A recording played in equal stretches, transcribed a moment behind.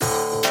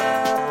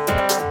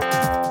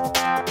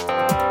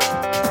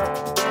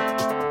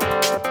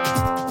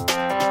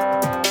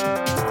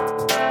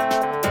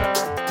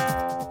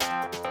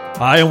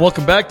Hi, and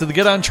welcome back to the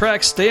Get On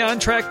Track, Stay On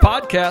Track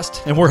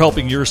podcast, and we're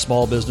helping your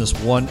small business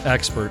one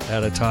expert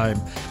at a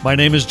time. My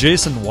name is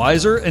Jason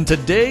Weiser, and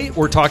today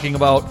we're talking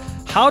about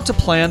how to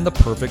plan the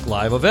perfect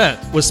live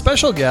event with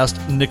special guest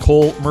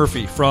Nicole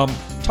Murphy from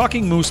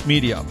Talking Moose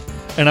Media.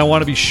 And I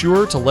want to be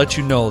sure to let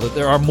you know that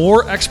there are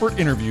more expert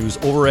interviews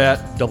over at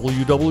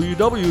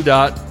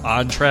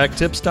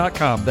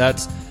www.ontracktips.com.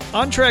 That's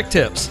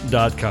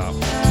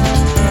ontracktips.com.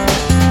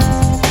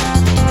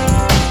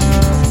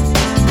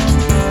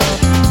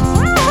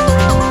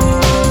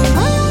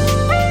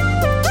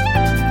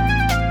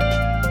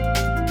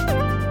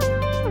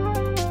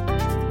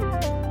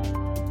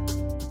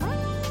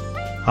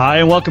 Hi,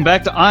 and welcome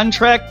back to On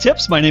Track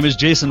Tips. My name is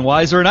Jason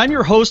Weiser, and I'm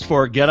your host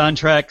for Get On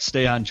Track,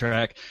 Stay On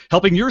Track,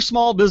 helping your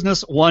small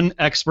business one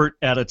expert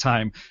at a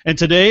time. And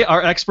today,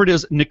 our expert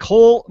is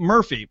Nicole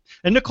Murphy.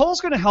 And Nicole's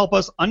going to help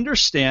us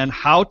understand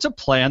how to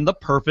plan the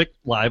perfect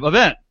live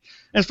event.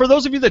 And for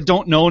those of you that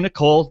don't know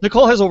Nicole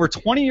has over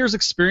 20 years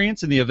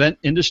experience in the event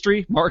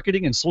industry,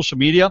 marketing, and social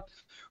media.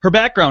 Her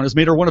background has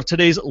made her one of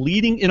today's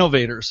leading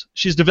innovators.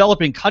 She's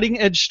developing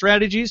cutting-edge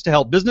strategies to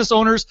help business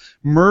owners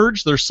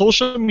merge their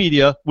social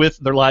media with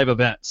their live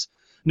events.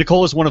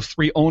 Nicole is one of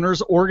 3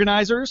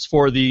 owners-organizers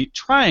for the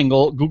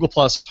Triangle Google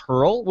Plus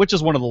Hurl, which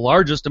is one of the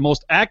largest and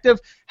most active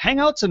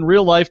Hangouts in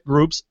real-life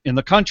groups in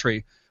the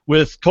country,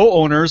 with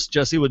co-owners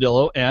Jesse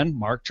Wadillo and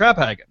Mark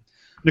Traphagen.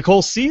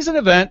 Nicole sees an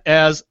event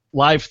as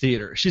live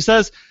theater. She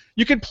says,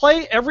 "You can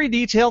play every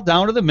detail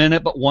down to the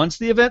minute, but once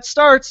the event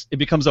starts, it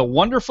becomes a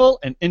wonderful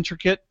and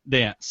intricate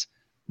dance."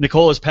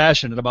 Nicole is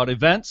passionate about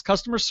events,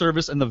 customer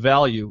service, and the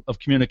value of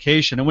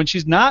communication. And when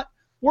she's not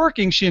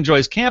working, she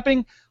enjoys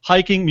camping,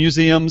 hiking,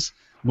 museums,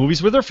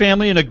 movies with her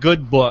family, and a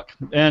good book.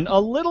 And a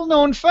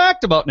little-known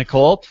fact about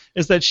Nicole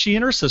is that she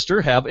and her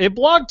sister have a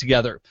blog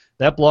together.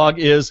 That blog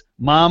is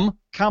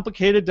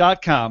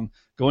momcomplicated.com.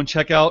 Go and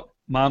check out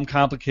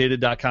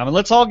momcomplicated.com. And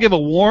let's all give a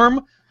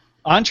warm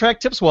On Track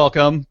Tips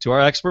welcome to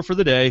our expert for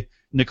the day,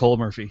 Nicole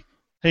Murphy.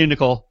 Hey,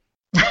 Nicole.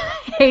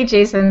 Hey,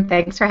 Jason.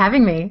 Thanks for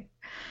having me.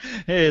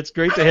 Hey, it's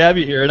great to have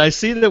you here. And I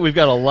see that we've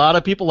got a lot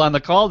of people on the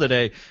call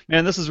today.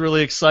 Man, this is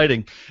really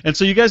exciting. And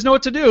so you guys know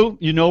what to do.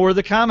 You know where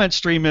the comment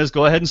stream is.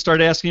 Go ahead and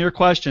start asking your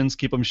questions.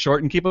 Keep them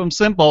short and keep them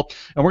simple.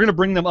 And we're going to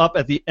bring them up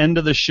at the end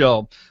of the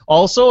show.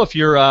 Also, if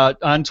you're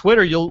on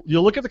Twitter, you'll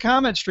look at the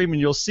comment stream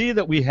and you'll see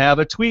that we have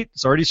a tweet.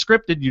 It's already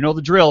scripted. You know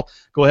the drill.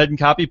 Go ahead and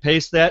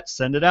copy-paste that.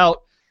 Send it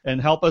out. And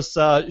help us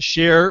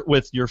share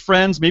with your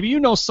friends. Maybe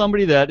you know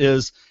somebody that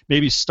is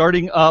maybe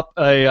starting up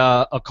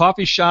a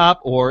coffee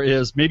shop or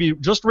is maybe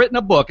just written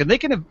a book, and they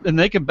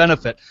can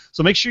benefit.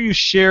 So make sure you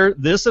share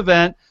this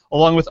event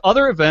along with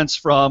other events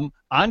from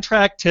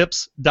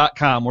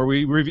ontracktips.com, where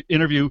we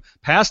interview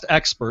past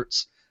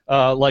experts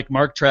like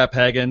Mark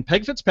Traphagen,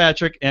 Peg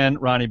Fitzpatrick,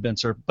 and Ronnie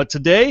Bincer. But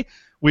today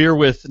we are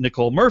with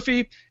Nicole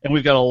Murphy, and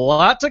we've got a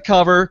lot to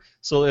cover,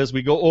 so as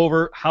we go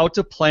over how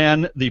to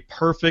plan the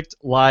perfect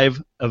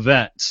live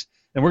event.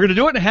 And we're going to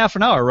do it in a half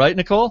an hour, right,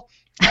 Nicole?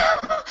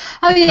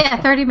 Oh,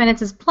 yeah, 30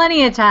 minutes is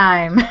plenty of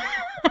time.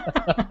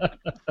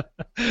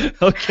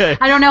 Okay.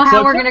 I don't know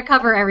how we're going to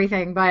cover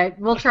everything, but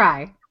we'll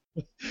try.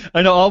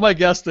 I know all my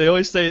guests, they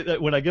always say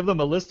that when I give them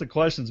a list of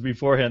questions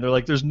beforehand, they're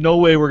like, there's no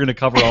way we're going to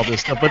cover all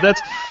this stuff. But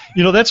that's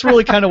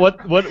really kind of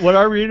what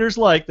our readers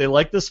like. They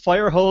like this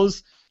fire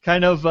hose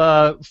kind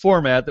of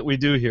format that we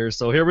do here.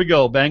 So here we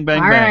go. Bang,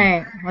 bang, bang. All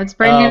right. Let's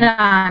bring it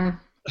on.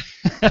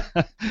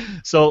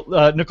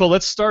 So, Nicole,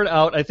 let's start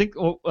out. I think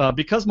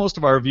because most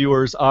of our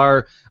viewers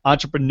are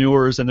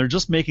entrepreneurs and they're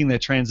just making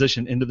that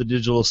transition into the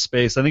digital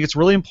space, I think it's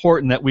really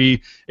important that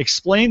we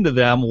explain to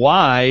them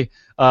why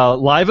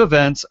live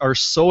events are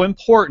so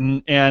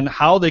important and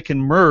how they can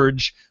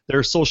merge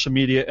their social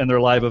media and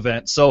their live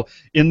events. So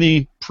in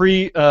the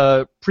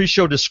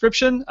pre-show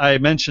description, I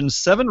mentioned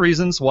 7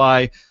 reasons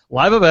why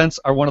live events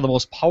are one of the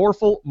most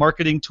powerful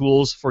marketing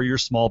tools for your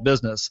small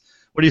business.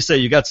 What do you say?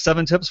 You got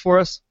 7 tips for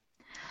us?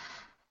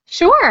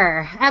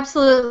 Sure,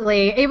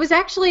 absolutely. It was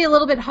actually a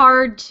little bit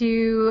hard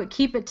to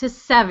keep it to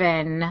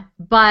 7,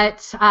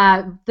 but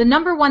the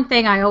number one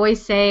thing I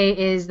always say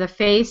is the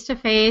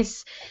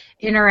face-to-face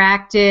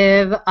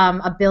interactive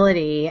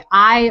ability.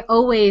 I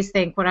always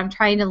think when I'm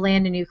trying to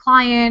land a new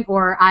client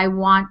or I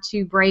want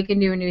to break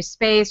into a new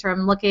space or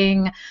I'm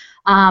looking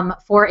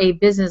for a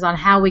business on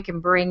how we can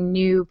bring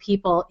new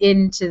people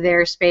into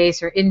their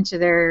space or into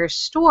their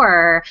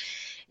store,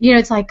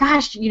 it's like,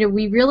 gosh,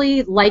 we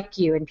really like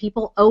you, and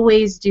people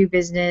always do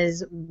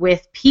business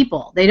with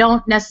people. They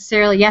don't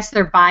necessarily, yes,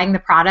 they're buying the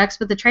products,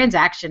 but the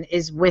transaction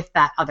is with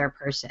that other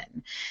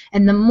person.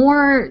 And the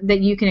more that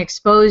you can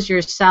expose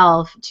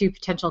yourself to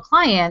potential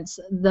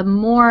clients, the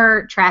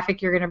more traffic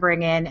you're going to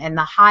bring in and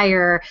the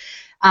higher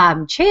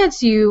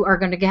chance you are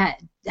going to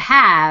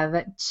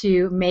have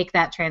to make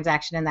that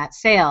transaction and that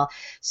sale.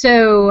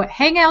 So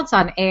Hangouts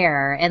on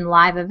Air and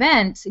live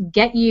events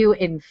get you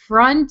in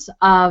front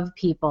of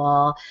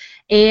people,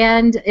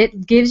 and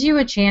it gives you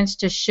a chance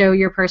to show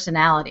your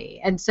personality.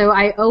 And so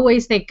I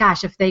always think,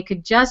 gosh, if they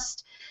could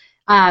just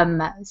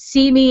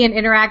see me and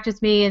interact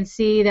with me and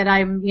see that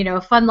I'm, a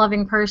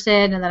fun-loving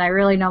person and that I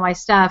really know my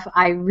stuff,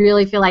 I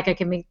really feel like I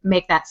can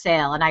make that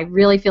sale. And I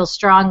really feel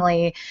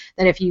strongly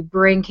that if you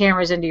bring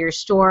cameras into your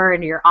store,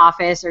 into your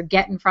office, or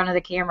get in front of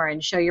the camera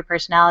and show your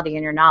personality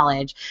and your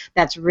knowledge,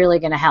 that's really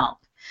going to help.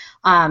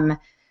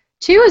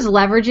 Two is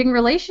leveraging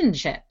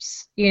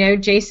relationships.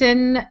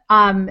 Jason,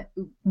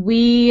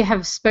 we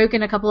have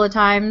spoken a couple of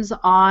times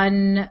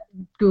on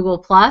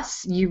Google+.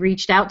 You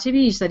reached out to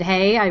me. You said,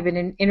 hey, I've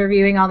been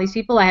interviewing all these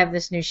people. I have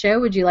this new show.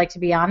 Would you like to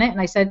be on it?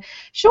 And I said,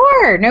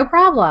 sure, no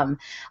problem.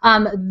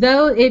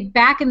 Though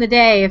back in the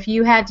day, if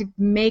you had to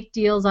make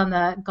deals on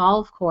the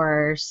golf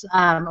course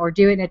or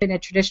do it in a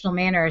traditional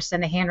manner,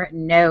 send a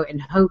handwritten note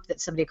and hope that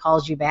somebody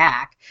calls you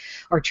back,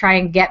 or try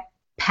and get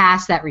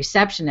past that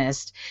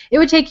receptionist, it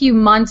would take you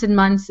months and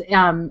months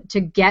to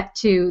get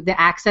to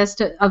the access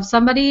of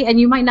somebody, and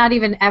you might not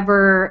even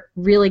ever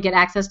really get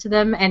access to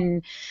them,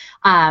 and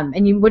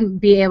you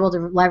wouldn't be able to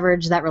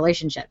leverage that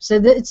relationship.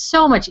 So it's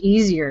so much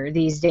easier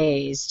these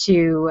days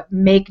to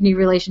make new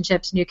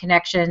relationships, new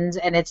connections,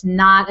 and it's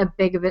not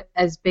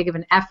as big of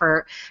an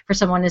effort for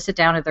someone to sit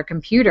down at their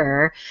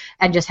computer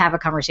and just have a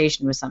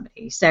conversation with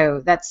somebody.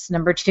 So that's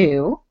number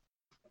two.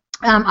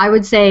 I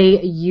would say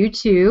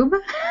YouTube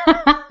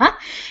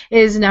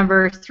is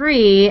number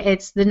three.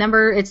 It's the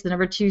number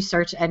 2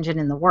 search engine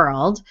in the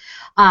world,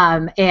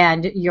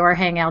 and your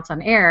Hangouts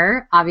on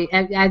Air,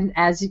 and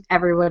as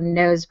everyone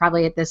knows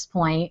probably at this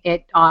point,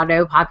 it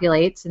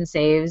auto-populates and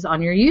saves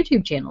on your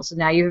YouTube channel. So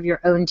now you have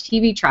your own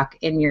TV truck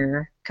in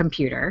your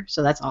computer,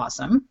 so that's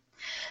awesome.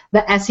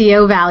 The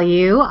SEO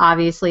value,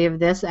 obviously, of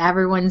this,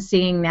 everyone's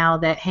seeing now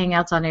that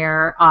Hangouts on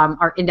Air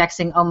are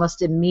indexing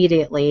almost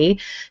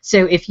immediately.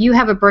 So if you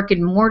have a brick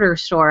and mortar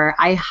store,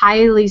 I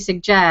highly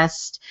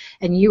suggest,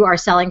 and you are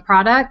selling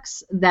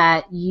products,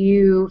 that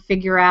you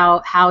figure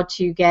out how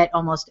to get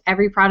almost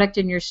every product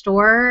in your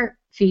store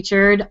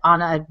featured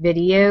on a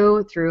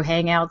video through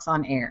Hangouts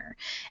on Air.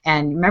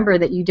 And remember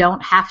that you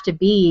don't have to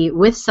be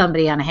with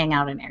somebody on a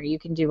Hangout on Air. You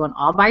can do one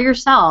all by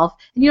yourself,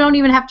 and you don't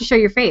even have to show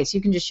your face.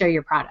 You can just show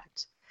your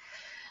product.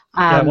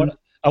 I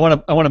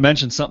want to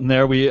mention something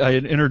there. I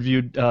had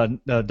interviewed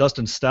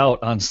Dustin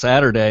Stout on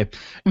Saturday,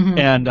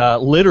 and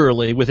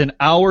literally within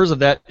hours of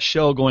that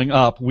show going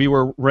up, we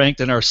were ranked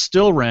and are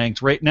still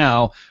ranked right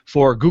now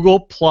for Google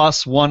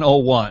Plus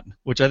 101,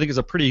 which I think is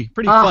a pretty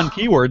fun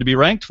keyword to be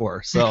ranked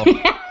for. So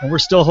and we're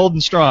still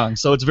holding strong.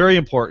 So it's very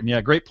important.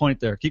 Yeah, great point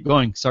there. Keep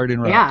going. Sorry to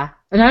interrupt. Yeah.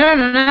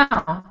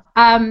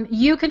 No.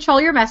 You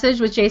control your message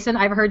with Jason.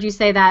 I've heard you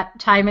say that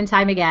time and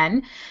time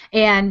again.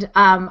 And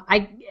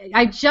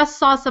I just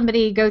saw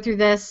somebody go through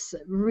this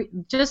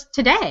just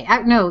today.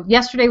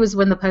 Yesterday was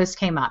when the post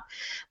came up.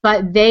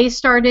 But they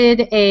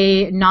started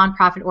a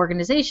nonprofit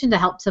organization to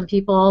help some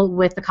people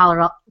with the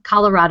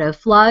Colorado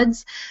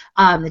floods.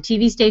 The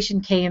TV station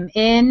came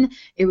in.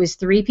 It was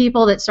 3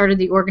 people that started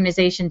the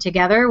organization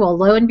together. Well,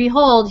 lo and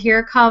behold,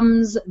 here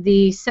comes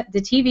the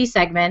TV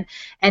segment,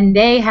 and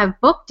they have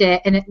booked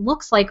it, and it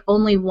looks like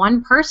only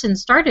one person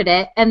started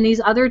it, and these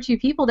other 2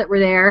 people that were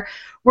there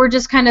were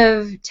just kind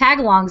of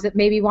tag-alongs that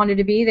maybe wanted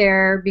to be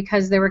there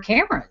because there were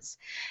cameras.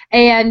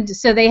 And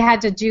so they had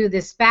to do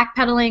this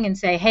backpedaling and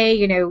say, hey,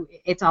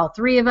 it's all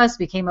 3 of us.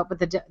 We came up with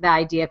the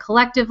idea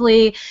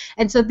collectively.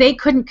 And so they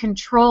couldn't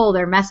control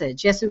their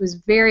message. Yes, it was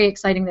very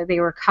exciting that they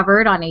were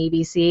covered on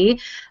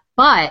ABC,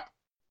 but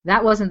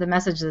that wasn't the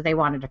message that they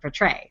wanted to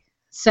portray.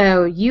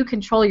 So you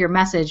control your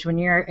message when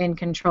you're in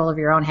control of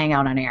your own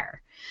Hangout on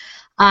Air.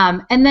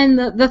 And then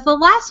the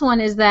last one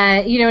is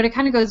that, it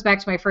kind of goes back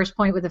to my first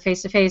point with the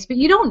face-to-face, but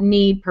you don't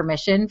need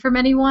permission from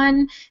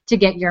anyone to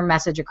get your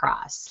message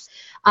across.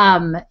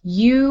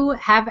 You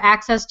have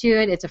access to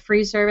it. It's a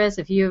free service.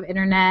 If you have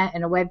internet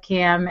and a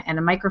webcam and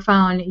a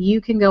microphone, you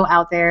can go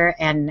out there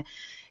and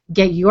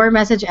get your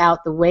message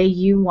out the way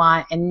you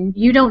want, and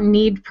you don't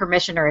need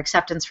permission or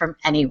acceptance from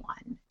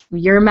anyone.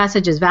 Your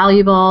message is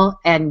valuable,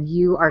 and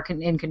you are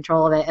in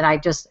control of it, and I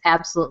just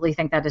absolutely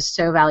think that is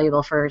so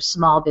valuable for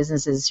small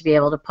businesses to be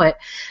able to put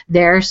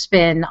their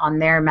spin on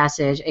their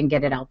message and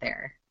get it out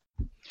there.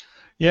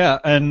 Yeah,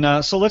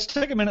 and so let's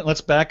take a minute.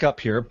 Let's back up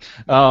here.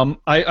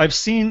 I've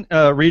seen,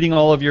 reading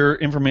all of your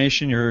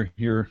information,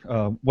 your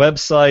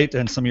website,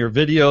 and some of your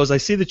videos, I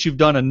see that you've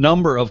done a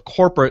number of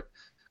corporate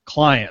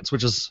clients,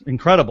 which is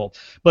incredible.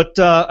 But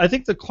I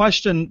think the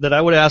question that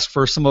I would ask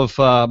for some of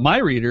my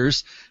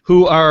readers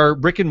who are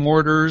brick and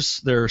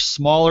mortars, they're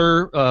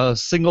smaller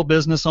single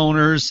business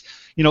owners,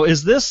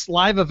 is this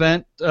live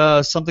event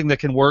something that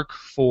can work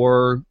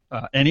for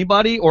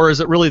anybody, or is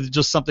it really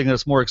just something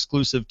that's more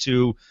exclusive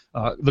to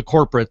the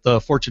corporate,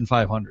 the Fortune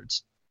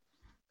 500s?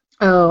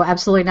 Oh,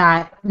 absolutely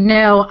not.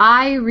 No,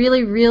 I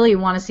really, really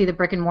want to see the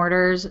brick and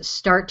mortars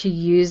start to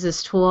use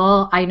this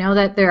tool. I know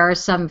that there are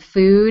some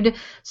food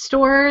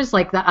stores,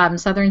 like the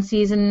Southern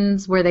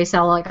Seasons, where they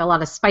sell like a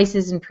lot of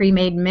spices and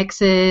pre-made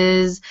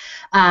mixes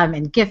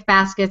and gift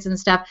baskets and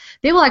stuff.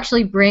 They will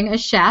actually bring a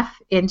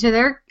chef into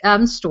their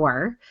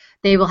store.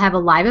 They will have a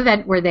live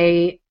event where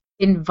they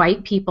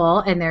invite people,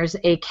 and there's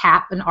a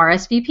cap, an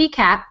RSVP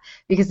cap,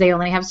 because they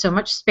only have so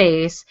much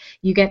space.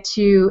 You get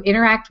to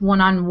interact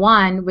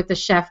one-on-one with the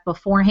chef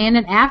beforehand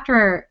and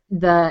after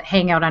the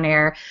Hangout on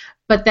Air.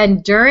 But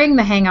then during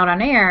the Hangout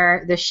on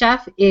Air, the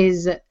chef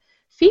is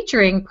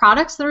featuring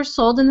products that are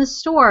sold in the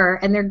store,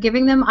 and they're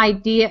giving them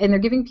they're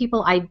giving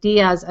people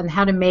ideas on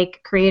how to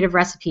make creative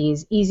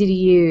recipes, easy to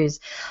use,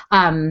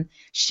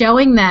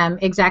 showing them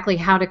exactly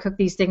how to cook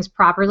these things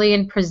properly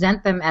and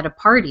present them at a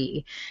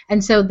party.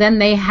 And so then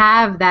they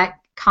have that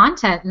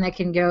content, and that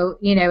can go,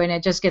 and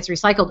it just gets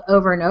recycled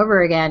over and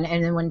over again.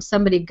 And then when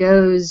somebody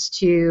goes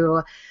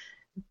to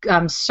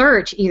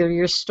search either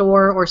your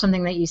store or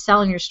something that you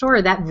sell in your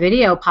store, that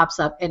video pops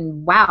up,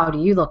 and wow, do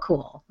you look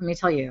cool? Let me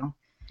tell you.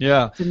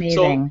 Yeah. It's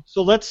amazing.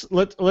 So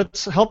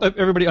let's help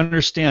everybody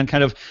understand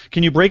kind of,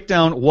 can you break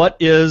down what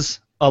is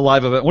a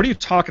live event? What are you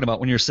talking about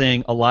when you're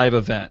saying a live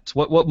event?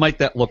 What might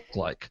that look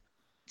like?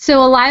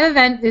 So a live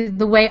event,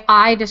 the way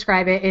I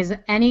describe it, is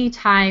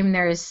anytime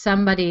there is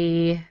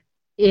somebody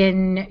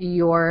in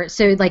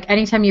like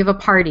anytime you have a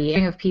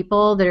party of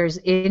people that is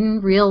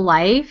in real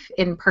life,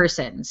 in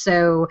person.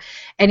 So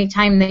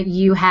anytime that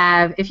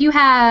if you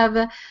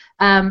have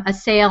a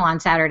sale on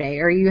Saturday,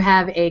 or you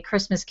have a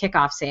Christmas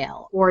kickoff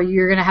sale, or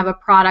you're going to have a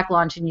product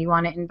launch and you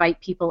want to invite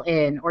people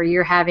in, or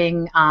you're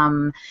having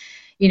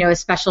a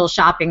special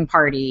shopping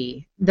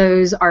party,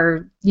 those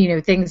are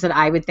things that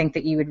I would think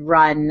that you would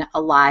run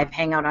a live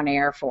Hangout on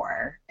Air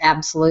for.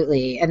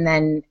 Absolutely. And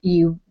then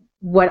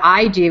what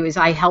I do is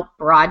I help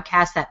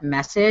broadcast that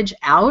message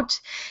out,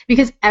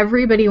 because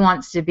everybody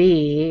wants to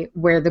be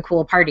where the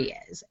cool party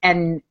is,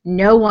 and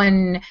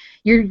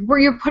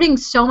you're putting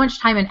so much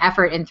time and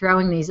effort in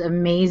throwing these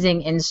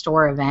amazing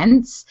in-store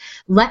events.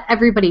 Let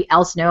everybody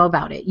else know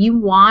about it. You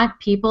want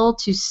people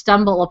to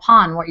stumble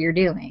upon what you're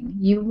doing.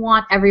 You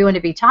want everyone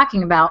to be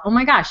talking about, oh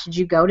my gosh, did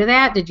you go to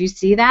that? Did you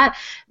see that?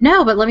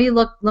 No, but let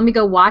me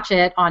go watch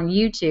it on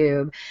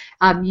YouTube.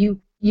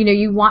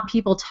 You want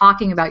people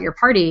talking about your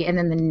party, and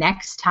then the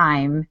next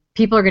time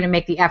people are going to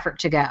make the effort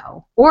to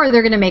go, or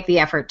they're going to make the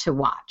effort to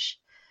watch.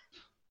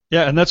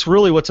 Yeah, and that's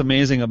really what's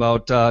amazing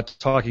about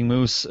Talking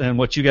Moose and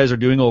what you guys are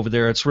doing over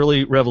there. It's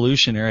really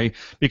revolutionary,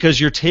 because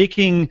you're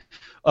taking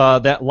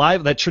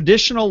that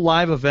traditional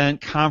live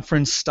event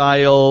conference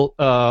style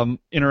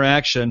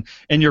interaction,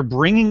 and you're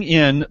bringing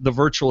in the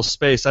virtual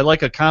space. I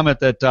like a comment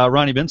that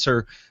Ronnie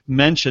Bincer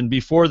mentioned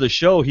before the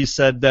show. He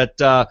said that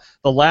the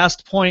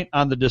last point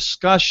on the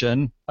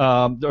discussion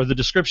or the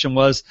description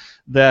was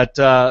that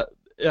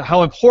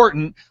how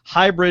important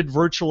hybrid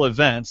virtual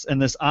events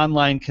and this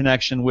online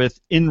connection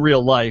with in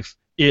real life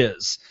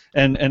is,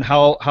 and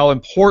how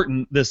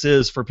important this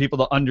is for people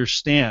to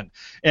understand.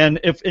 And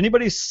if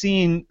anybody's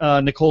seen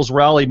Nicole's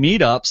Raleigh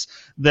meetups,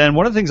 then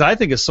one of the things I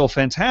think is so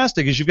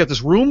fantastic is you've got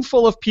this room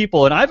full of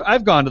people, and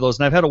I've gone to those,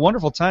 and I've had a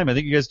wonderful time. I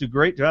think you guys do a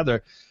great job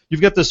there.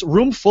 You've got this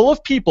room full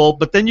of people,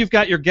 but then you've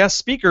got your guest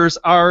speakers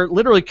are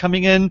literally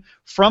coming in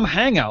from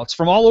Hangouts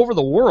from all over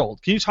the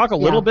world. Can you talk a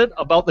little bit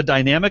about the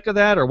dynamic of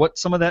that, or what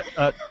some of that?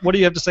 What do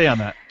you have to say on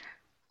that?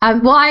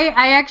 Well, I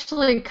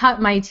actually cut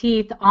my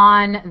teeth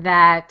on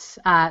that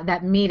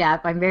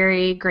meetup. I'm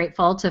very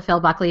grateful to Phil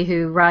Buckley,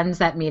 who runs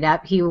that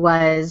meetup. He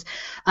was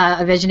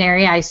a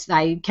visionary. I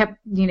kept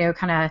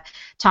kind of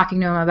talking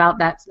to him about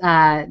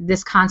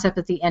this concept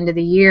at the end of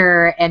the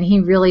year, and he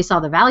really saw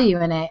the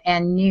value in it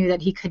and knew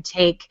that he could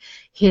take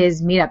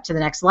his meetup to the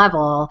next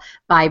level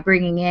by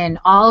bringing in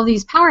all of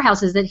these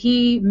powerhouses that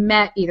he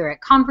met either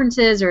at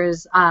conferences or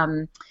as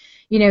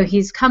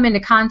he's come into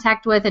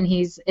contact with, and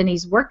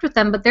he's worked with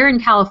them, but they're in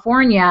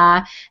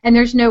California, and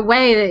there's no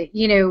way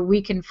that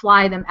we can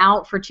fly them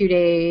out for 2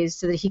 days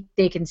so that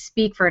they can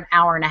speak for an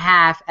hour and a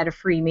half at a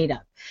free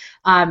meetup.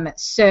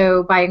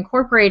 So by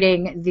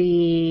incorporating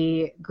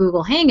the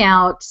Google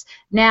Hangouts,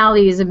 now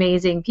these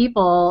amazing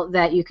people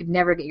that you could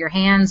never get your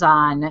hands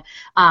on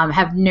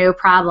have no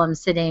problem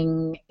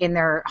sitting in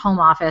their home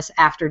office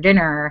after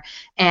dinner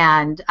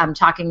and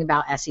talking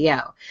about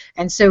SEO.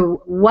 And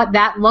so what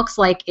that looks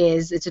like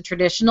is it's a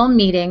traditional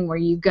meeting where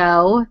you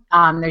go,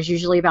 there's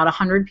usually about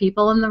 100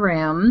 people in the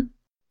room,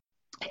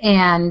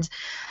 and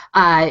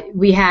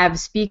we have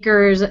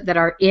speakers that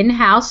are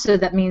in-house, so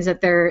that means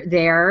that they're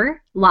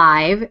there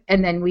live,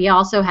 and then we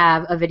also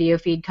have a video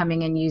feed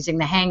coming in using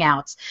the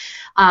Hangouts.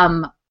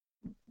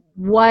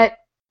 What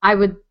I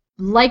would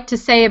like to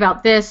say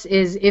about this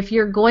is, if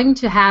you're going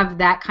to have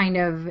that kind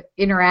of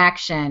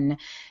interaction,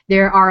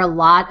 there are a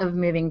lot of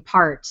moving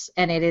parts,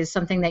 and it is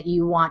something that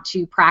you want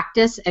to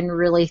practice and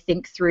really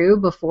think through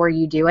before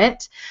you do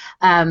it.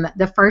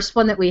 The first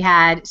one that we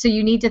had, so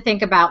you need to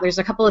think about, there's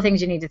a couple of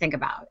things you need to think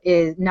about,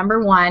 is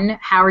number one,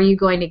 how are you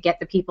going to get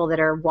the people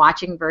that are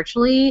watching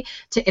virtually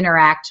to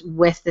interact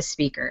with the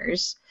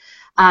speakers?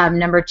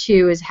 Number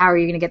two is, how are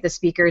you going to get the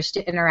speakers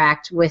to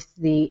interact with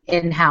the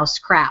in-house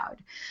crowd?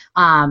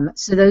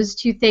 So those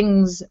two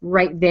things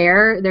right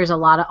there, there's a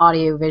lot of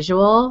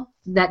audio-visual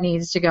that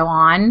needs to go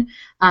on.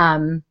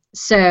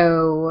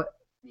 So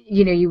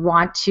you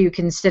want to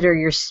consider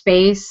your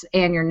space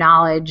and your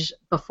knowledge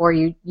before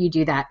you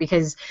do that,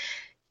 because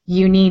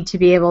you need to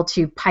be able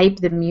to pipe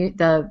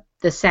the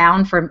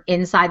sound from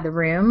inside the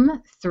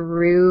room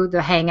through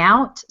the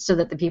Hangout so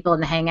that the people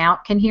in the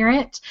Hangout can hear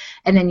it.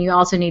 And then you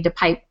also need to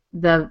pipe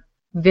the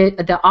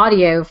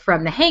audio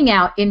from the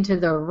Hangout into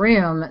the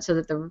room so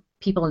that the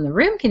people in the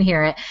room can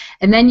hear it.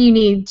 And then you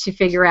need to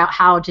figure out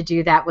how to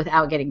do that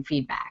without getting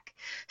feedback.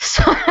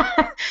 So,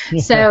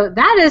 so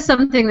that is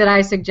something that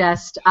I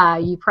suggest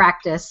you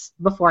practice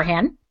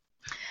beforehand.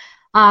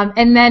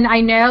 And then I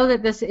know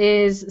that this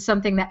is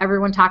something that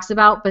everyone talks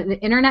about, but the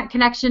internet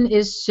connection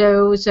is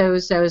so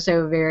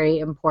very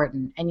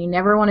important. And you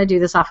never want to do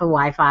this off of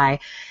Wi-Fi.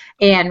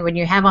 And when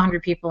you have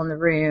 100 people in the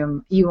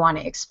room, you want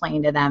to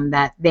explain to them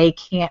that they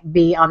can't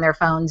be on their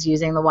phones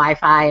using the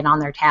Wi-Fi and on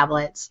their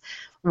tablets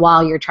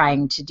while you're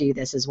trying to do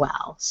this as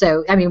well.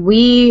 So, I mean,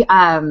 we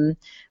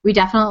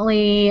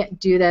definitely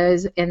do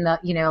those in the,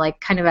 like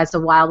kind of as the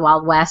Wild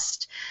Wild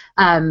West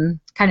kind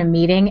of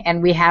meeting,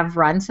 and we have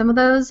run some of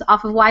those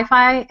off of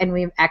Wi-Fi, and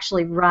we've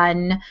actually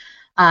run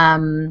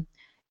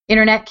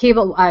internet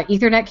cable,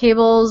 Ethernet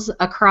cables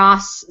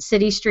across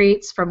city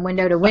streets from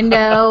window to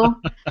window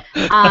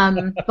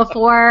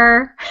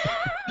before.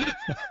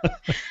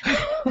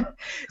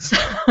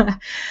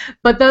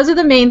 But those are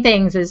the main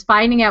things, is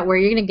finding out where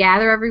you're going to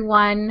gather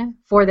everyone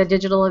for the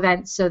digital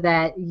event so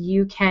that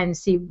you can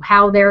see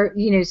how they're,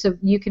 so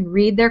you can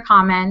read their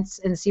comments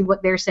and see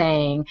what they're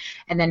saying,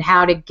 and then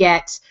how to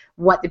get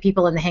what the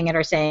people in the Hangout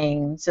are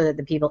saying so that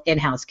the people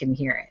in-house can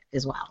hear it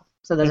as well.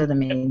 So those are the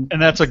main. And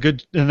that's a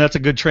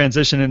good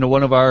transition into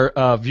one of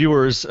our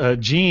viewers.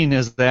 Gene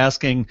is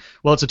asking.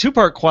 Well, it's a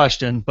two-part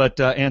question, but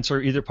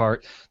answer either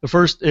part. The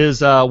first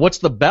is, what's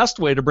the best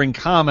way to bring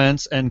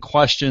comments and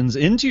questions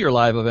into your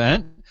live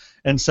event?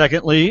 And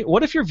secondly,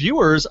 what if your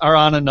viewers are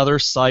on another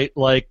site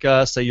like,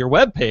 say, your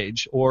web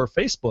page or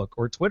Facebook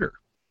or Twitter?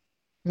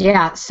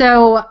 Yeah.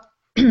 So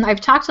I've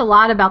talked a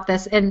lot about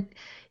this, and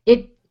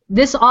the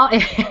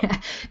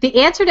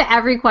answer to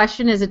every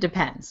question is it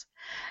depends.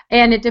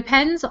 And it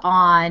depends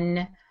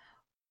on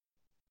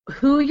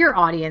who your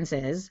audience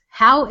is,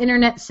 how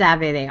internet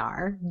savvy they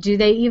are. Do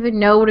they even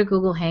know what a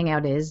Google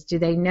Hangout is? Do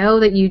they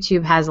know that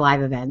YouTube has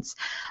live events?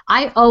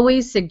 I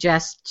always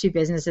suggest to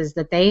businesses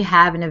that they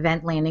have an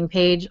event landing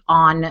page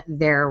on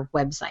their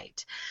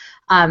website.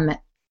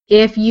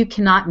 If you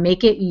cannot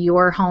make it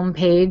your home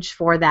page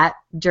for that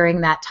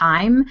during that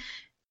time,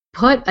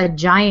 put a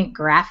giant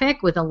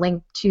graphic with a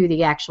link to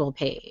the actual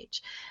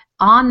page.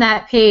 On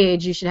that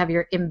page, you should have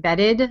your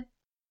embedded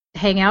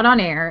Hangout on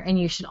Air, and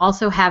you should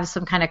also have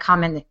some kind of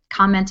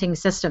commenting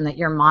system that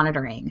you're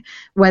monitoring,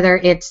 whether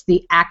it's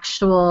the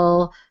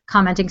actual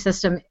commenting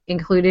system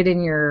included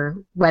in your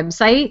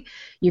website.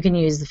 You can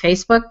use the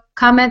Facebook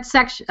comments,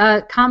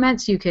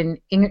 you can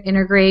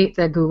integrate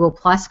the Google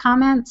Plus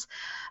comments,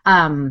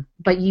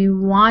 but you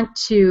want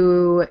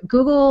to,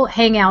 Google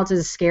Hangouts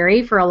is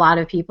scary for a lot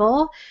of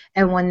people,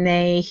 and when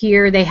they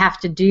hear they have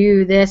to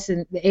do this,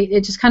 and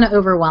it just kind of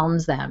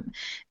overwhelms them.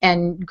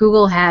 And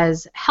Google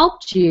has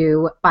helped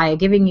you by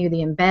giving you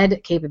the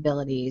embed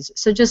capabilities.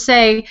 So just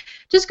go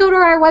to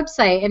our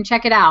website and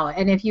check it out,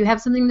 and if you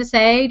have something to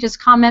say, just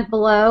comment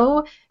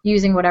below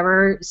using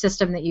whatever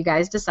system that you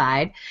guys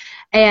decide.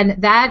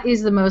 And that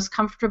is the most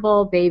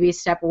comfortable baby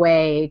step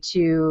way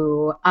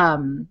to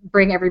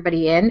bring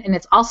everybody in, and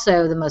it's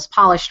also the most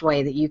polished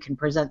way that you can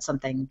present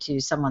something to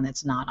someone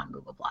that's not on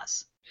Google+.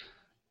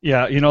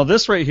 Yeah,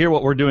 this right here,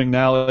 what we're doing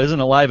now, isn't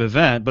a live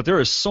event, but there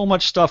is so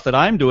much stuff that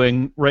I'm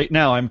doing right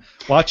now. I'm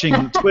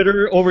watching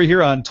Twitter over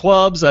here on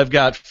Twubs. I've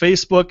got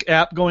Facebook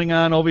app going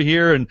on over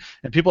here, and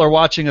people are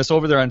watching us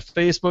over there on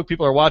Facebook.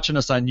 People are watching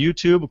us on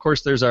YouTube. Of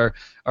course, there's our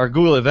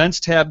Google Events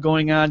tab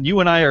going on.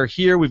 You and I are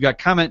here. We've got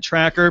Comment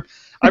Tracker.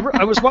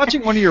 I was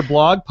watching one of your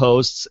blog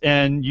posts,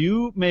 and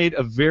you made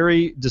a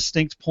very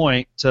distinct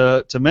point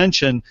to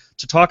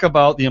talk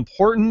about the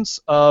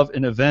importance of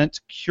an event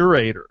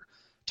curator.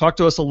 Talk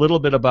to us a little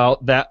bit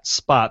about that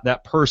spot,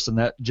 that person,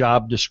 that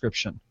job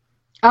description.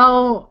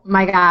 Oh,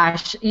 my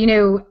gosh.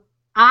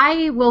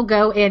 I will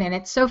go in, and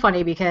it's so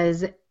funny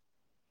because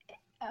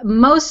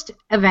most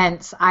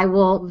events I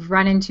will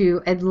run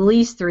into at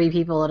least 3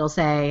 people that'll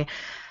say,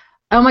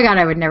 oh, my God,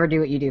 I would never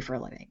do what you do for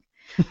a living.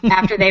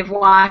 After they've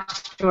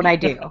watched what I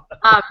do.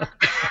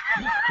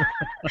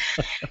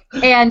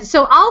 And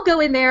so I'll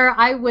go in there,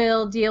 I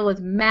will deal with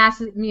a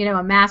mass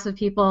of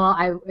people,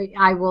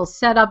 I will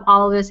set up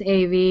all this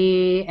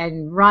AV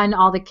and run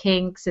all the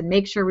kinks and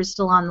make sure we're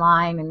still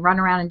online and run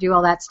around and do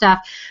all that stuff,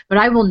 but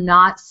I will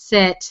not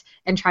sit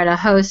and try to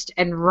host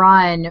and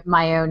run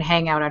my own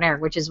Hangout on Air,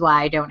 which is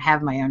why I don't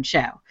have my own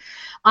show.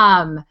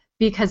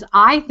 Because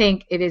I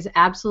think it is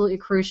absolutely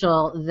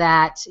crucial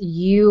that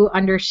you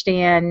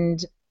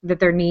understand that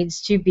there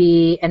needs to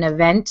be an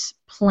event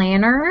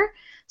planner,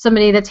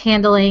 somebody that's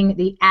handling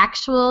the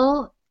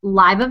actual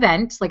live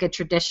event, like a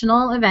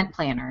traditional event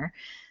planner,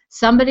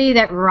 somebody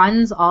that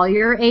runs all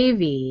your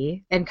AV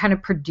and kind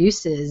of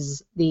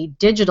produces the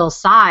digital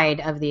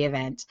side of the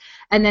event,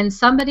 and then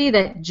somebody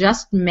that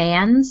just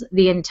mans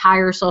the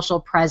entire social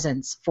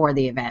presence for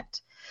the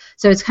event.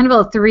 So it's kind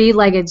of a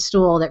 3-legged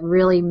stool that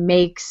really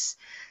makes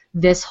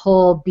this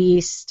whole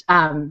beast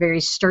very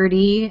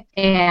sturdy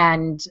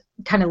and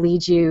kind of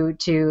leads you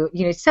to,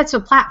 sets a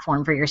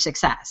platform for your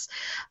success.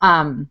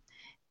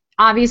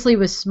 Obviously,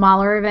 with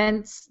smaller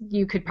events,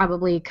 you could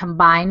probably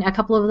combine a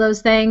couple of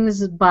those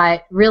things,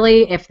 but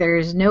really, if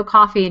there's no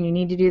coffee and you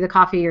need to do the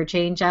coffee or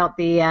change out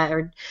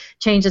or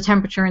change the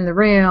temperature in the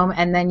room,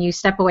 and then you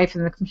step away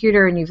from the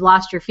computer and you've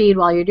lost your feed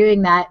while you're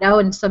doing that,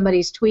 and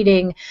somebody's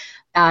tweeting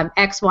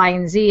X, Y,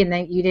 and Z, and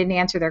then you didn't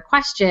answer their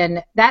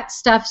question, that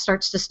stuff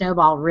starts to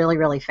snowball really,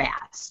 really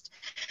fast.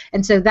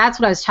 And so that's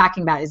what I was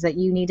talking about, is that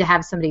you need to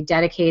have somebody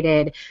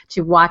dedicated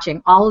to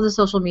watching all of the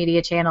social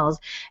media channels.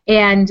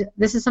 And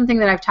this is something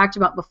that I've talked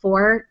about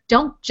before.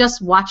 Don't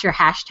just watch your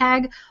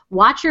hashtag,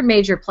 watch your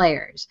major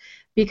players,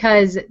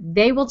 because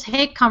they will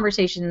take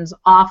conversations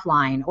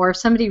offline, or if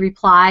somebody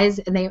replies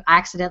and they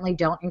accidentally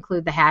don't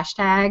include the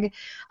hashtag,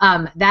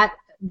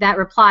 that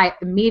reply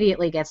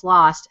immediately gets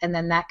lost, and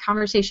then that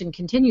conversation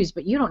continues,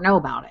 but you don't know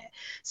about it.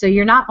 So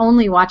you're not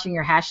only watching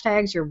your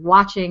hashtags, you're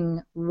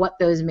watching what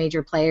those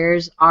major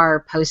players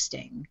are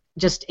posting,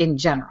 just in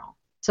general.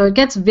 So it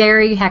gets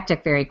very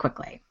hectic very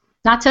quickly.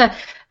 Not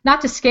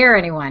to scare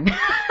anyone,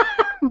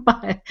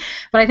 but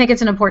I think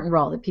it's an important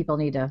role that people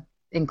need to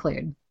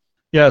include.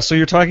 Yeah, so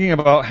you're talking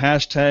about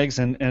hashtags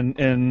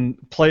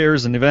and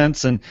players and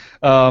events, and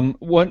another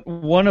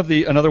one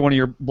of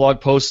your blog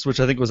posts, which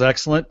I think was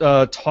excellent,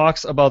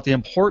 talks about the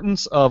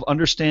importance of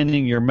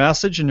understanding your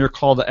message and your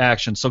call to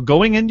action. So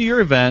going into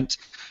your event,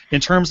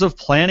 in terms of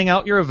planning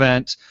out your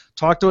event,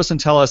 talk to us and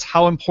tell us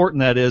how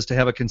important that is to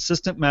have a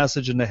consistent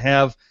message and to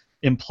have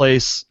in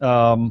place.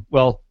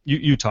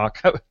 You talk.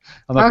 I'm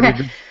not okay.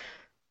 Gonna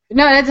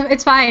No,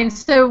 it's fine.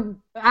 So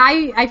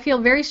I feel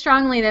very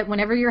strongly that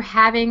whenever you're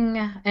having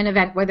an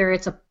event, whether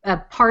it's a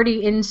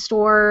party in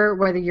store,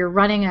 whether you're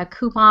running a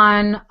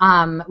coupon,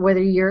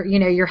 whether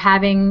you're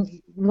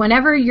having,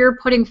 whenever you're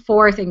putting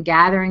forth and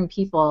gathering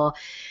people,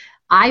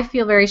 I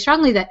feel very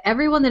strongly that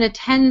everyone that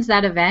attends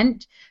that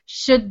event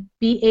should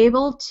be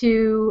able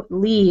to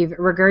leave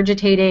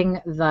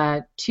regurgitating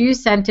the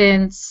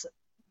 2-sentence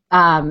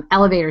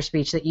elevator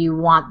speech that you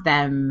want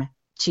them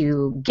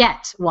to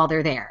get while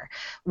they're there,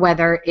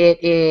 whether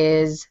it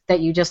is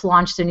that you just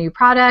launched a new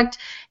product,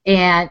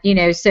 and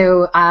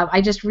so I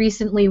just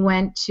recently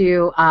went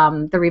to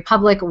the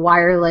Republic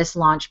Wireless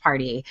launch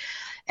party,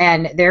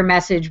 and their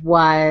message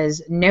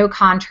was no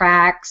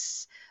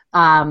contracts,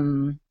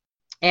 and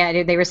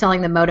they were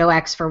selling the Moto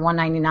X for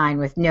 $199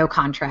 with no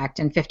contract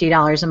and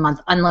 $50 a month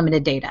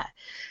unlimited data.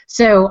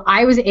 So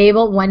I was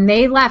able, when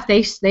they left,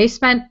 they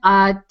spent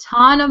a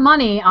ton of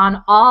money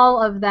on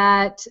all of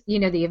that,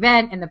 the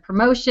event and the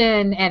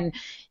promotion and,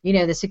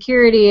 the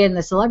security and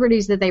the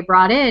celebrities that they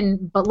brought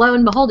in. But lo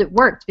and behold, it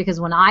worked, because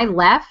when I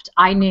left,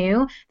 I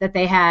knew that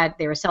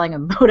they were selling a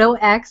Moto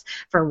X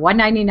for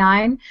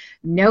 $199,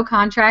 no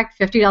contract,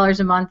 $50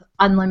 a month,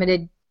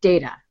 unlimited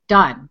data.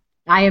 Done.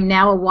 I am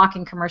now a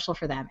walking commercial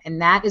for them,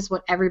 and that is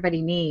what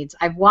everybody needs.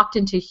 I've walked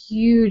into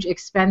huge,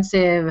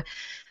 expensive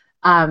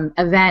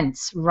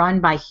events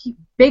run by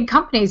big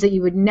companies that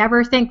you would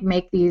never think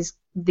make these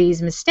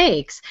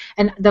mistakes.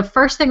 And the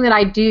first thing that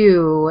I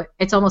do,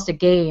 it's almost a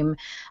game,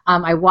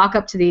 I walk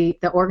up to the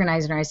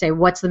organizer and I say,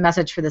 what's the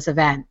message for this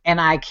event? And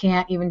I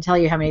can't even tell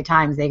you how many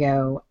times they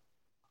go,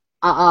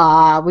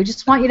 we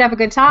just want you to have a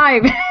good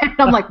time. And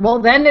I'm like, well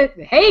then,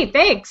 hey,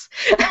 thanks.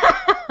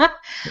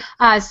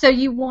 So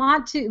you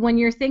want to, when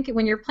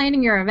you're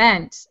planning your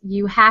event,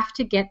 you have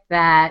to get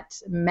that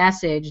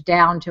message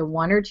down to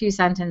 1 or 2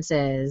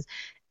 sentences,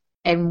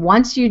 and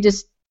once you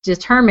just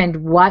determined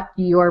what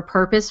your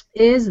purpose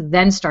is,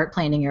 then start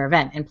planning your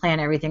event and plan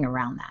everything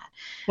around that.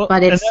 Well,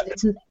 but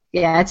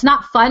it's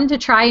not fun to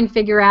try and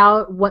figure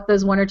out what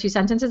those 1 or 2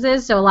 sentences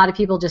is, so a lot of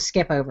people just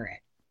skip over it.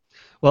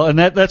 Well, and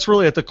that's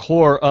really at the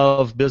core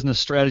of business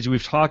strategy.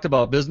 We've talked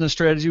about business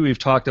strategy. We've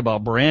talked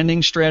about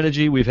branding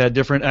strategy. We've had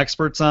different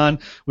experts on.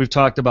 We've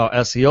talked about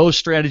SEO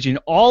strategy. And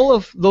all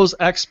of those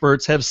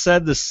experts have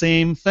said the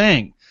same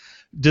thing.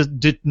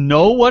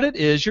 Know what it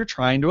is you're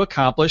trying to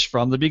accomplish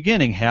from the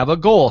beginning. Have a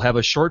goal. Have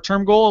a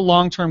short-term goal, a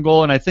long-term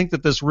goal, and I think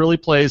that this really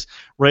plays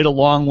right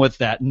along with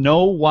that.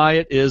 Know why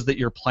it is that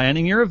you're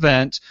planning your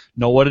event.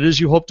 Know what it is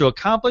you hope to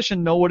accomplish,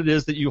 and know what it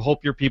is that you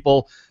hope your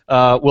people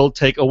will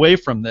take away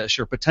from this,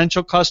 your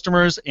potential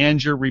customers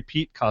and your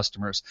repeat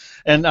customers.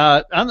 And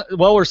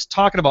while we're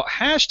talking about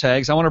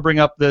hashtags, I want to bring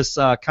up this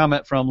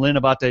comment from Lynn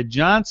Abate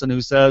Johnson, who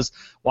says,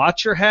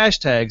 watch your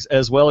hashtags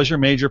as well as your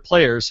major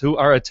players who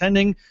are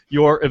attending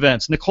your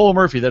events. Nicole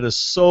Murphy, that is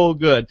so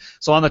good.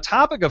 So on the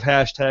topic of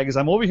hashtags,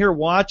 I'm over here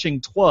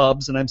watching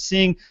Twubs, and I'm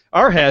seeing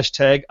our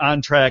hashtag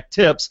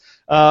OnTrackTips.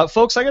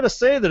 Folks, I got to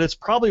say that it's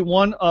probably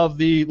one of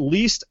the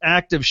least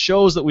active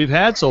shows that we've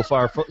had so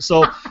far.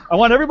 So I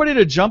want everybody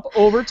to jump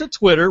over to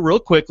Twitter real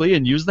quickly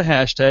and use the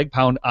hashtag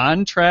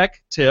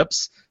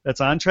 #OnTrackTips.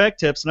 That's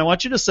OnTrackTips. And I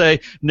want you to say,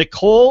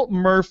 Nicole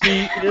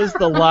Murphy is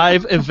the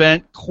live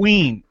event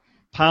queen.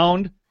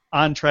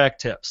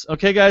 #OnTrackTips.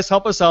 Okay, guys,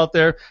 help us out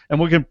there, and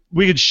we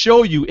can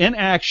show you in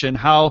action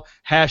how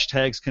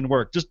hashtags can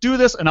work. Just do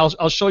this, and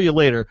I'll show you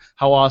later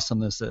how awesome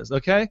this is.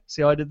 Okay?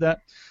 See how I did that?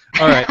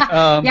 All right.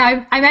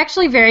 Yeah, I'm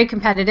actually very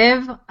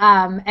competitive,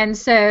 and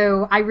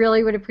so I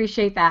really would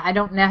appreciate that. I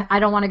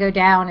don't want to go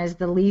down as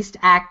the least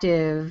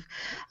active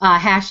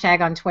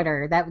hashtag on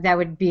Twitter. That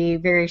would be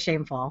very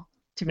shameful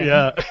to me.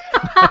 Yeah.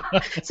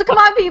 So come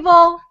on,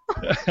 people.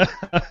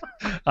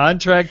 On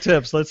track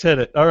tips. Let's hit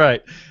it. All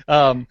right.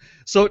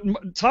 So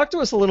talk to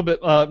us a little bit,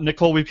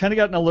 Nicole. We've kind of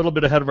gotten a little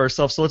bit ahead of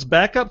ourselves. So let's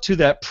back up to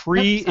that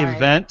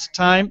pre-event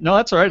time. No,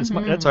 that's all right.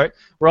 That's all right.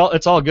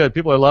 It's all good.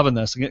 People are loving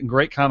this and getting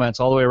great comments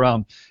all the way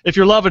around. If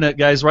you're loving it,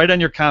 guys, write on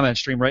your comment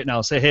stream right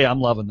now. Say, hey,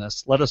 I'm loving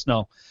this. Let us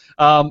know.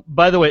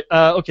 By the way,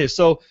 okay,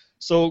 so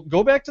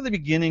go back to the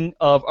beginning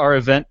of our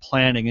event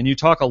planning, and you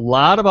talk a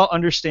lot about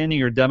understanding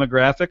your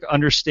demographic,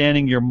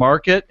 understanding your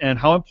market, and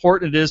how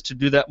important it is to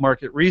do that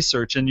market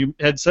research. And you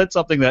had said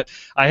something that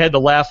I had to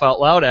laugh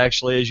out loud,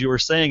 actually, as you were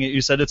saying it.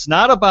 You said it's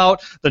not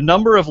about the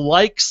number of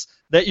likes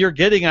that you're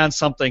getting on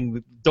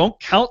something. Don't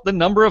count the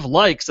number of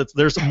likes.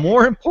 There's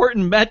more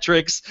important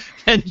metrics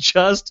than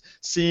just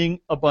seeing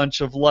a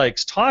bunch of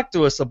likes. Talk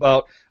to us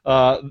about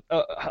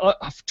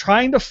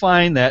trying to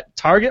find that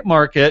target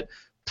market,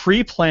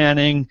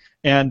 pre-planning,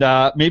 and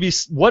maybe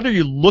what are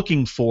you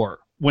looking for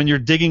when you're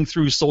digging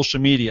through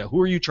social media? Who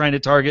are you trying to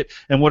target,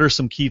 and what are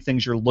some key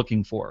things you're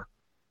looking for?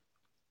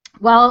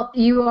 Well,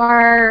 you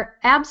are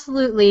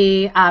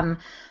absolutely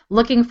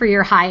looking for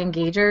your high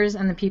engagers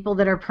and the people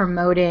that are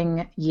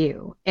promoting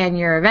you and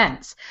your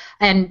events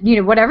and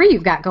whatever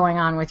you've got going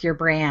on with your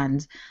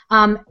brand,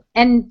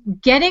 and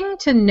getting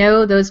to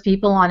know those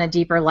people on a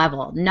deeper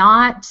level.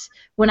 Not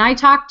when I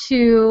talk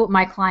to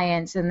my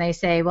clients and they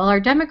say, well,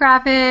 our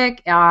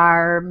demographic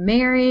are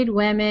married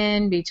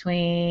women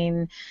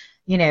between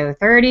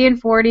 30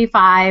 and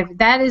 45.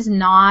 That is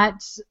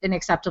not an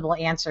acceptable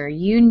answer.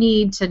 You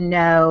need to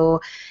know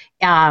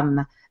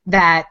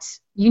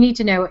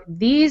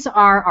these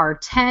are our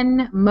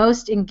 10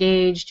 most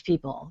engaged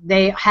people.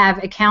 They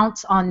have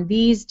accounts on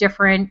these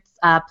different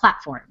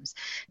platforms.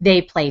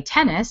 They play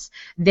tennis.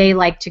 They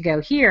like to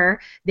go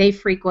here. They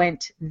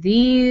frequent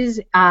these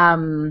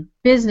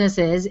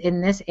businesses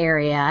in this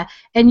area.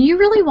 And you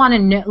really want to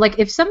know, like,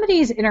 if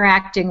somebody's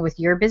interacting with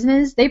your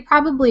business, they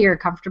probably are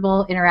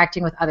comfortable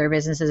interacting with other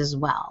businesses as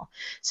well.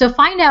 So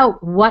find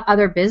out what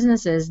other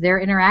businesses they're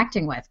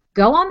interacting with.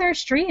 Go on their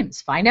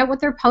streams. Find out what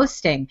they're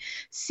posting.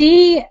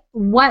 See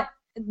what,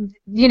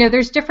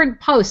 there's different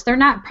posts. They're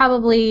not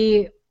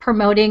probably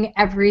promoting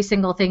every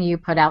single thing you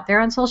put out there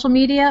on social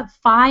media.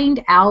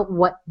 Find out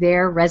what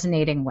they're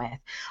resonating with.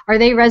 Are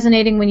they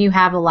resonating when you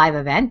have a live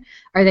event?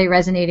 Are they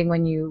resonating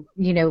when you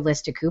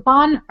list a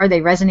coupon? Are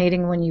they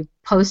resonating when you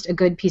post a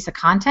good piece of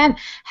content?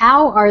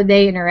 How are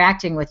they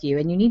interacting with you?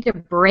 And you need to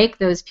break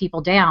those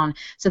people down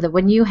so that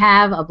when you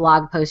have a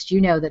blog post, you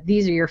know that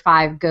these are your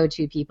 5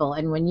 go-to people.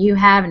 And when you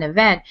have an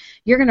event,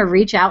 you're going to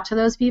reach out to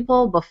those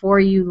people before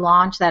you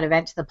launch that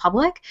event to the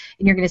public,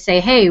 and you're going to say,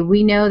 hey,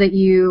 we know that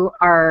you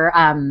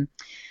are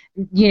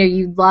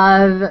you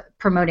love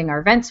promoting our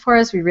events for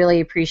us. We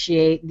really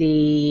appreciate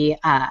the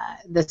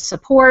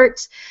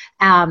support.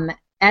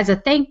 As a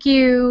thank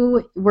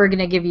you, we're going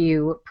to give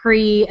you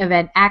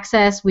pre-event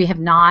access. We've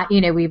not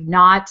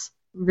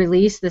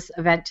released this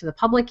event to the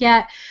public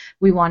yet.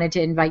 We wanted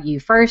to invite you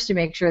first to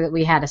make sure that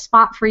we had a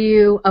spot for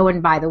you. Oh,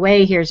 and by the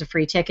way, here's a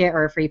free ticket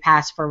or a free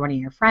pass for one of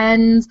your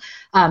friends.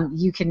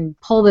 You can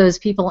pull those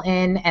people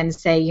in and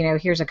say,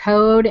 here's a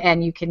code,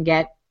 and you can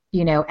get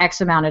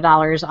X amount of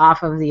dollars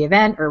off of the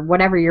event or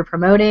whatever you're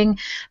promoting.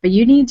 But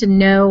you need to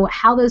know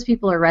how those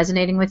people are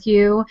resonating with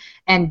you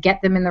and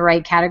get them in the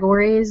right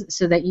categories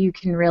so that you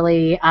can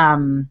really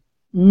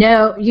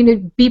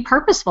be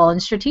purposeful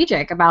and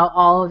strategic about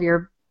all of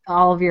your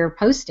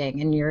posting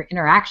and your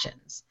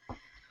interactions.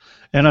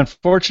 And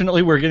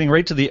unfortunately, we're getting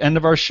right to the end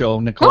of our show,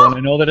 Nicole. And I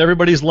know that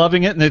everybody's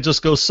loving it, and it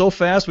just goes so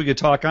fast. We could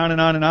talk on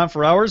and on and on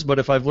for hours, but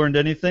if I've learned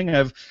anything,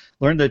 I've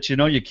learned that,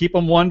 you keep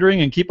them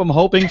wondering and keep them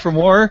hoping for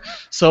more.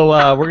 So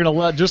we're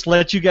going to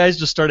let you guys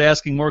just start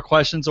asking more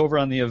questions over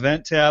on the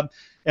event tab.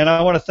 And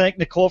I want to thank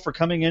Nicole for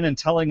coming in and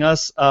telling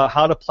us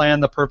how to plan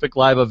the perfect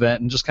live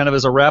event. And just kind of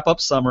as a wrap-up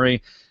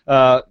summary,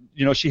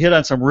 she hit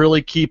on some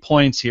really key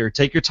points here.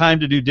 Take your time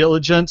to do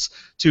diligence,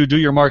 to do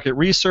your market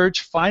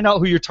research, find out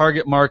who your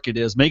target market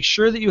is. Make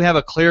sure that you have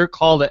a clear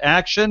call to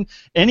action.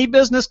 Any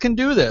business can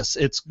do this.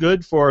 It's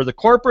good for the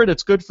corporate.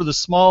 It's good for the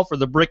small, for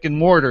the brick and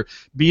mortar.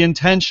 Be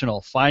intentional.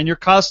 Find your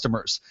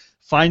customers.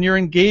 Find your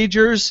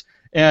engagers.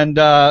 And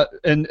have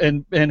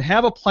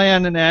a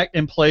plan and act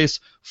in place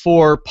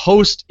for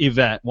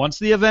post-event. Once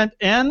the event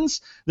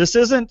ends, this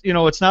isn't,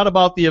 it's not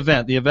about the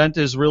event. The event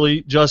is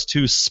really just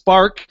to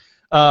spark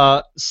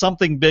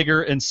something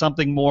bigger and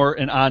something more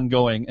and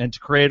ongoing, and to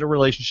create a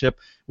relationship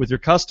with your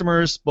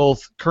customers,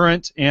 both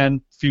current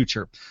and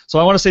future. So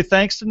I want to say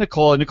thanks to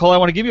Nicole. And Nicole, I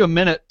want to give you a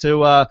minute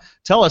to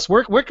tell us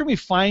where can we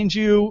find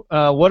you?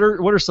 What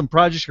are some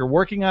projects you're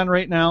working on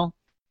right now?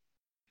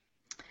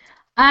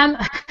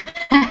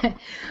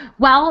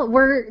 Well,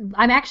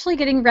 I'm actually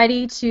getting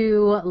ready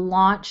to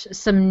launch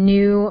some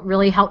new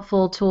really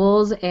helpful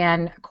tools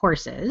and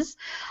courses.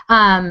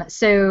 I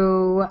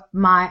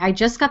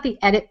just got the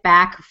edit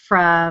back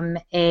from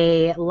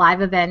a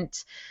live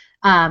event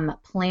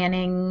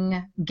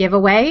planning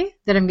giveaway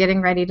that I'm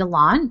getting ready to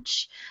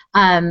launch.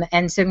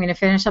 And so I'm going to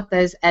finish up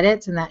those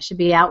edits, and that should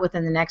be out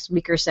within the next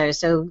week or so.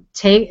 So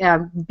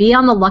be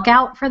on the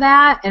lookout for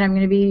that, and I'm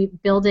going to be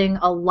building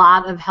a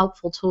lot of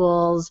helpful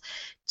tools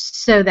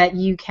so that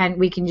we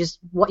can just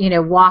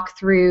walk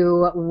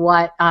through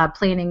what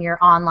planning your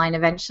online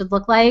event should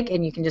look like,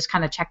 and you can just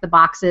kind of check the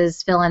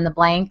boxes, fill in the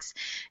blanks,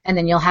 and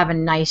then you'll have a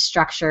nice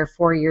structure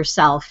for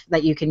yourself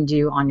that you can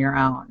do on your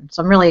own.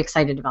 So I'm really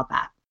excited about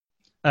that.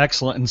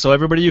 Excellent. And so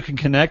everybody, you can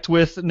connect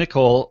with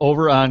Nicole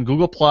over on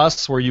Google+,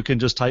 where you can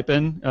just type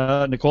in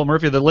Nicole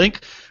Murphy. The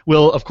link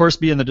will, of course,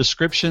 be in the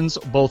descriptions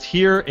both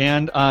here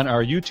and on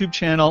our YouTube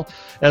channel,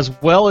 as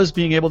well as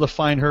being able to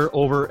find her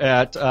over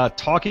at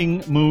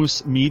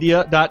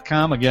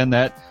talkingmoosemedia.com. Again,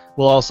 that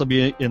will also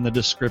be in the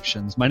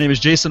descriptions. My name is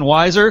Jason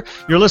Weiser.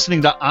 You're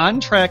listening to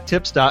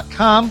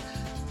OnTrackTips.com,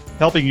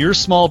 helping your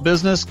small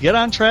business get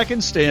on track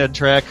and stay on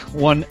track,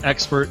 one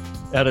expert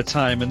at a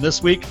time. And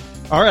this week,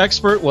 our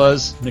expert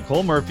was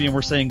Nicole Murphy, and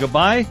we're saying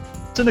goodbye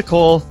to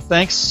Nicole.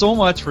 Thanks so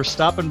much for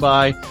stopping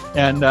by.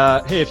 And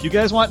hey, if you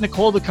guys want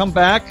Nicole to come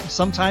back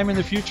sometime in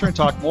the future and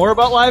talk more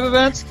about live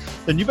events,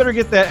 then you better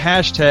get that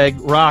hashtag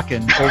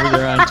rocking over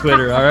there on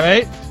Twitter, all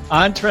right?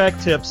 On Track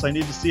Tips. I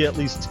need to see at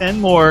least 10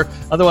 more.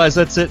 Otherwise,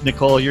 that's it,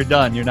 Nicole. You're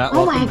done. You're not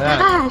welcome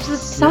back. Oh my gosh,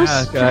 this is so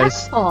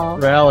stressful.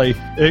 Guys, rally.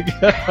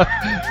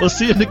 We'll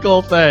see you,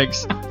 Nicole.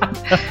 Thanks.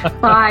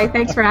 Bye.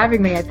 Thanks for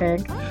having me, I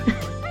think.